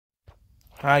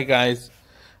Hi guys,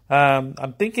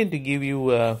 I'm thinking to give you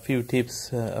a few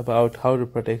tips about how to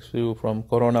protect you from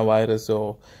coronavirus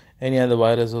or any other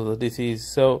virus or the disease.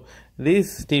 So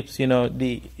these tips,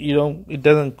 it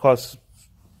doesn't cost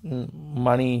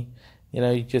money.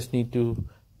 You just need to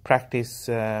practice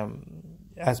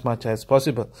as much as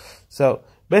possible. So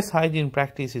best hygiene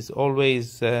practice is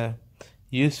always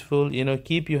useful.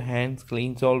 Keep your hands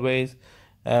clean always.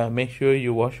 Make sure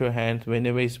you wash your hands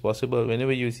whenever it's possible.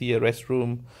 Whenever you see a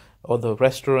restroom or the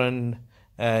restaurant,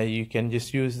 you can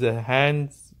just use the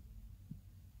hands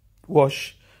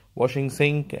washing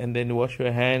sink and then wash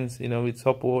your hands with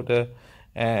soap water,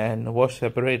 and wash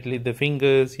separately the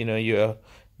fingers, your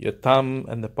thumb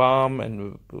and the palm,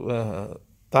 and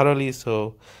thoroughly.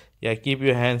 So yeah, keep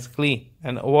your hands clean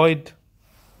and avoid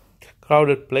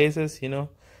crowded places.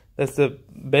 That's the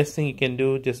best thing you can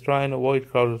do. Just try and avoid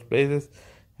crowded places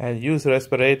and use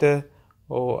respirator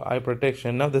or eye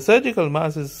protection. Now the surgical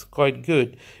mask is quite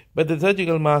good, but the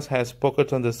surgical mask has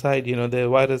pockets on the side. The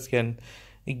virus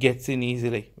gets in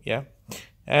easily.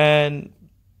 And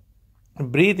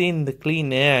breathe in the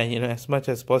clean air as much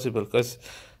as possible, because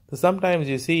sometimes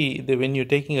you see that when you're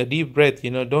taking a deep breath,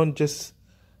 don't just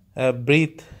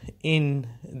breathe in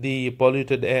the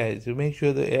polluted air. So make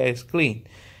sure the air is clean.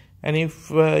 And if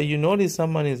you notice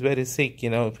someone is very sick,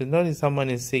 if you notice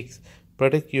someone is sick,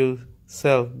 protect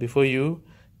yourself before you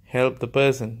help the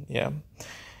person.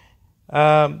 The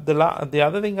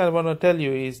other thing I want to tell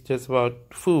you is just about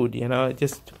food.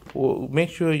 Just make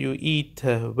sure you eat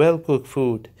well cooked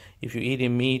food. If you're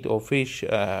eating meat or fish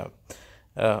or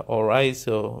rice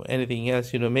or anything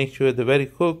else, make sure they're very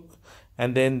cooked,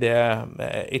 and then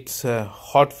it's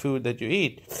hot food that you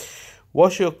eat.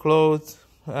 Wash your clothes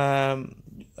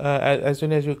as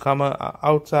soon as you come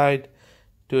outside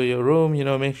to your room.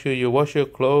 Make sure you wash your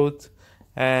clothes,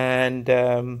 and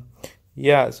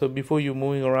so before you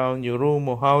moving around your room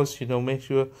or house, make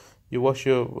sure you wash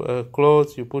your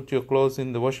clothes. You put your clothes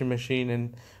in the washing machine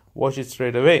and wash it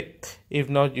straight away. If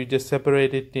not, you just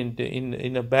separate it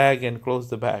in a bag and close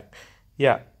the bag.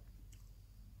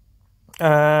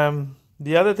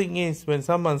 The other thing is, when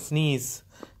someone sneezes,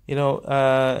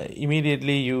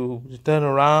 immediately you turn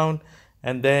around,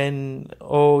 and then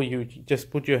you just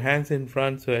put your hands in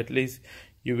front, so at least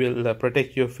you will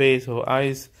protect your face or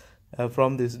eyes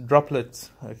from these droplets.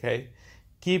 Okay,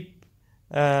 keep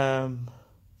protect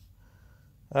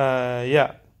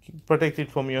it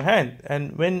from your hand.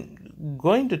 And when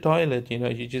going to toilet,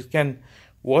 you just can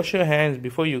wash your hands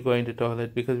before you go into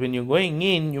toilet, because when you're going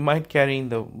in, you might carry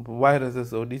the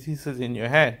viruses or diseases in your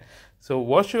hand. So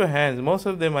wash your hands. Most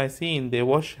of them I seen, they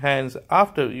wash hands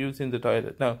after using the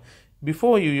toilet. Now,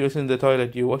 before you using the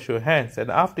toilet, you wash your hands,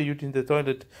 and after using the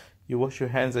toilet, you wash your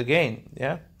hands again.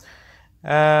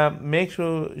 Make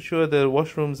sure the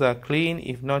washrooms are clean.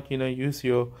 If not, use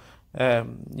the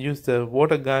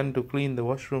water gun to clean the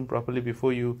washroom properly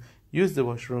before you use the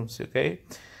washrooms. Okay.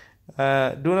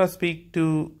 Do not speak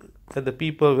to the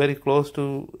people very close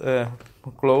to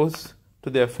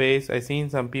their face. I seen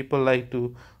some people like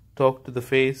to talk to the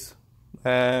face,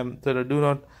 so do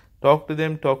not talk to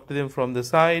them. Talk to them from the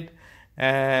side.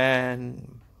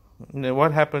 And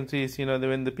what happens is,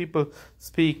 when the people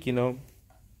speak,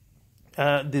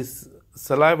 this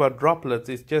saliva droplets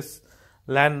is just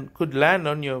could land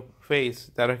on your face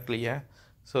directly.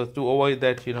 So to avoid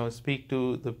that, speak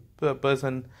to the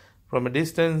person from a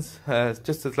distance,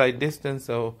 just a slight distance,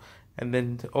 or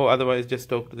otherwise just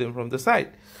talk to them from the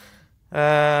side.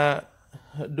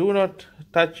 Do not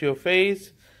touch your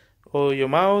face or your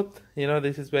mouth.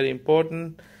 This is very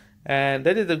important, and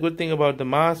that is the good thing about the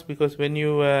mask, because when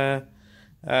you wearing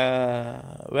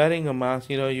a mask,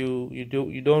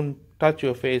 you don't touch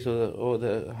your face or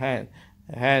the hand.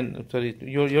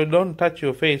 You don't touch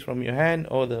your face from your hand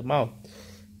or the mouth.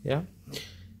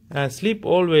 Sleep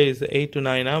always 8 to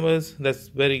 9 hours. That's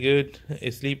very good.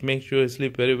 Make sure you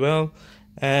sleep very well,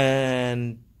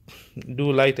 and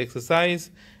do light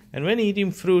exercise. And when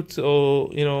eating fruits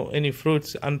or any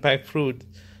fruits, unpacked fruit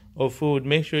or food,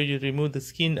 make sure you remove the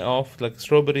skin off. Like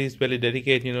strawberries, very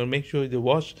delicate. Make sure you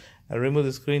wash and remove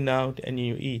the skin out, and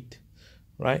you eat.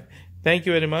 Right. Thank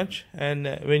you very much. And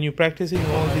when you're practicing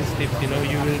all these tips,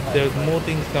 there's more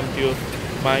things come to your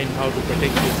mind, how to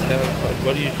protect yourself,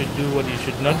 what you should do, what you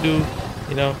should not do,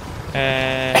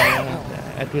 and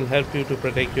it will help you to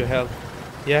protect your health.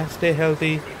 Stay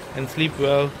healthy and sleep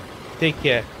well. Take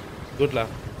care. Good luck.